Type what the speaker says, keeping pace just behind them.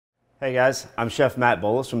Hey guys, I'm Chef Matt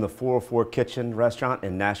Bolus from the 404 Kitchen restaurant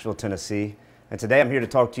in Nashville, Tennessee. And today I'm here to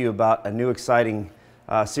talk to you about a new exciting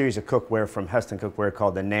series of cookware from Hestan Cookware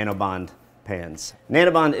called the NanoBond pans.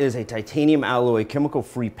 NanoBond is a titanium alloy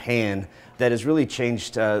chemical-free pan that has really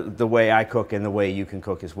changed the way I cook and the way you can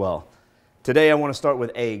cook as well. Today I want to start with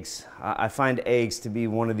eggs. I find eggs to be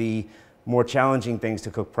one of the more challenging things to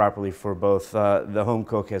cook properly for both the home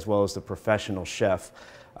cook as well as the professional chef.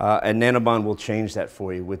 And NanoBond will change that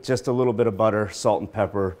for you. With just a little bit of butter, salt, and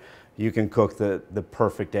pepper, you can cook the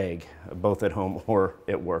perfect egg, both at home or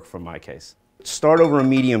at work from my case. Start over a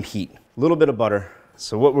medium heat, a little bit of butter.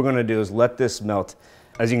 So what we're gonna do is let this melt.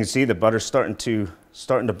 As you can see, the butter's starting to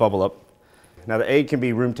bubble up. Now the egg can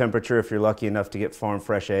be room temperature if you're lucky enough to get farm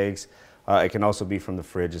fresh eggs. It can also be from the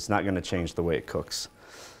fridge. It's not gonna change the way it cooks.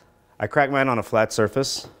 I crack mine on a flat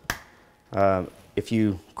surface. If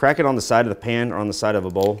you crack it on the side of the pan or on the side of a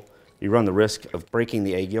bowl, you run the risk of breaking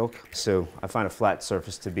the egg yolk. So I find a flat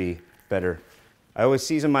surface to be better. I always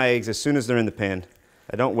season my eggs as soon as they're in the pan.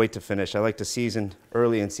 I don't wait to finish. I like to season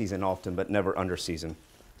early and season often, but never under season.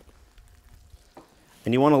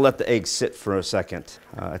 And you want to let the egg sit for a second.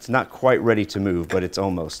 It's not quite ready to move, but it's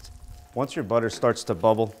almost. Once your butter starts to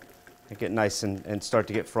bubble and get nice and start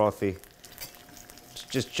to get frothy,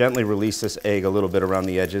 just gently release this egg a little bit around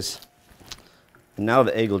the edges. And now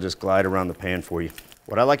the egg will just glide around the pan for you.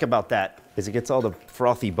 What I like about that is it gets all the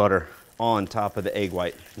frothy butter on top of the egg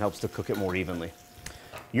white and helps to cook it more evenly.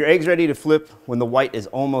 Your egg's ready to flip when the white is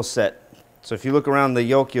almost set. So if you look around the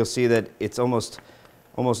yolk, you'll see that it's almost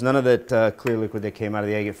none of that clear liquid that came out of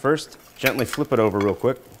the egg at first. Gently flip it over real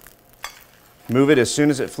quick. Move it as soon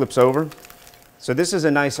as it flips over. So this is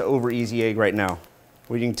a nice over easy egg right now.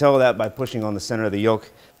 Well, you can tell that by pushing on the center of the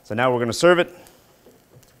yolk. So now we're gonna serve it.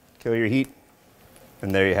 Kill your heat.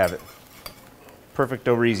 And there you have it. Perfect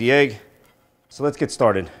over easy egg. So let's get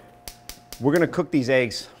started. We're gonna cook these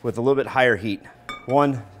eggs with a little bit higher heat.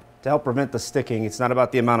 One, to help prevent the sticking. It's not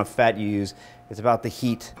about the amount of fat you use, it's about the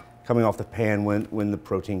heat coming off the pan when the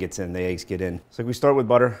protein gets in, the eggs get in. So we start with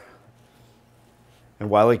butter. And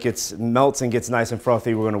while it melts and gets nice and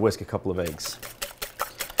frothy, we're gonna whisk a couple of eggs.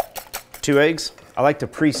 2 eggs. I like to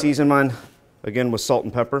pre-season mine, again with salt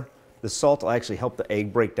and pepper. The salt will actually help the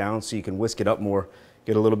egg break down so you can whisk it up more,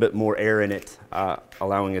 get a little bit more air in it,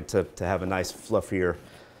 allowing it to have a nice fluffier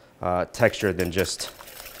texture than just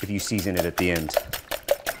if you season it at the end.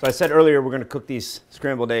 So I said earlier we're going to cook these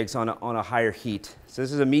scrambled eggs on a higher heat. So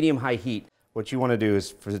this is a medium-high heat. What you want to do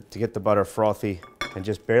is to get the butter frothy and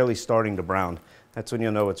just barely starting to brown. That's when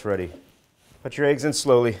you'll know it's ready. Put your eggs in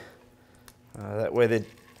slowly. That way they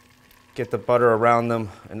get the butter around them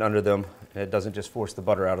and under them, and it doesn't just force the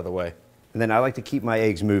butter out of the way. And then I like to keep my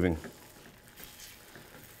eggs moving.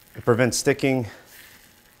 It prevents sticking,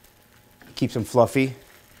 keeps them fluffy.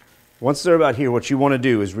 Once they're about here, what you want to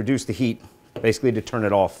do is reduce the heat, basically to turn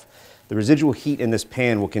it off. The residual heat in this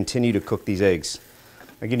pan will continue to cook these eggs.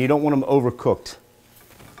 Again, you don't want them overcooked.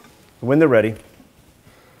 When they're ready,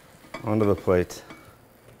 onto the plate.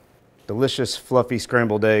 Delicious, fluffy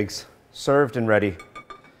scrambled eggs, served and ready.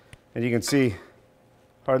 And you can see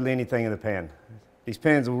hardly anything in the pan. These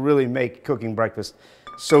pans will really make cooking breakfast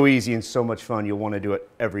so easy and so much fun. You'll want to do it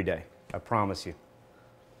every day. I promise you.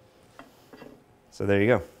 So there you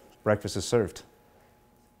go. Breakfast is served.